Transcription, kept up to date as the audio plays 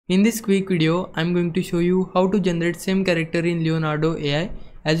In this quick video, I'm going to show you how to generate same character in Leonardo AI.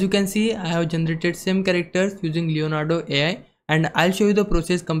 As you can see, I have generated same characters using Leonardo AI and I'll show you the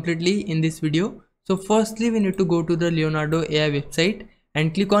process completely in this video. So firstly, we need to go to the Leonardo AI website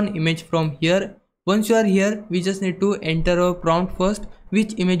and click on image from here. Once you are here, we just need to enter a prompt first,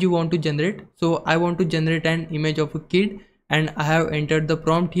 which image you want to generate. So I want to generate an image of a kid and I have entered the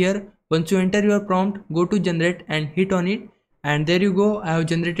prompt here. Once you enter your prompt, go to generate and hit on it. And there you go, I have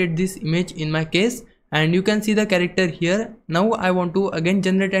generated this image in my case and you can see the character here. Now I want to again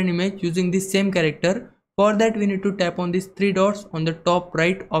generate an image using this same character. For that we need to tap on these three dots on the top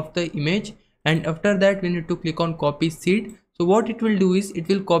right of the image, and after that we need to click on copy seed. So what it will do is it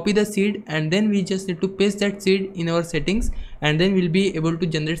will copy the seed and then we just need to paste that seed in our settings and then we'll be able to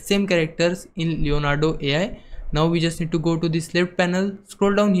generate same characters in Leonardo AI. Now we just need to go to this left panel,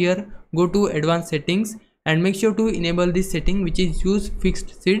 scroll down here, go to advanced settings and make sure to enable this setting which is use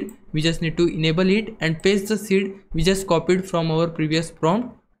fixed seed. We just need to enable it and paste the seed we just copied from our previous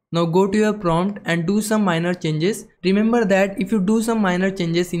prompt. Now go to your prompt and do some minor changes. Remember that if you do some minor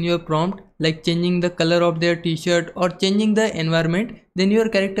changes in your prompt, like changing the color of their t-shirt or changing the environment, then your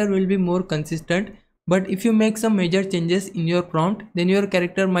character will be more consistent. But if you make some major changes in your prompt, then your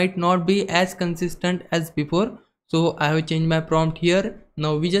character might not be as consistent as before. So I have changed my prompt here.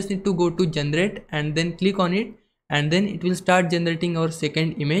 Now we just need to go to generate and then click on it and then it will start generating our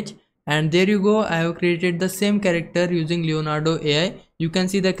second image. And there you go, I have created the same character using Leonardo AI. You can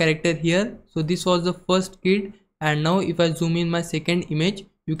see the character here. So this was the first kid, and now if I zoom in my second image,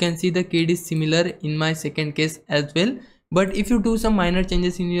 you can see the kid is similar in my second case as well. But if you do some minor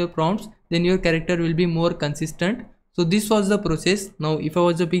changes in your prompts, then your character will be more consistent. So this was the process. Now if I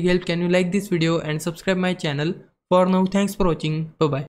was a big help, can you like this video and subscribe my channel. For now, thanks for watching. Bye bye.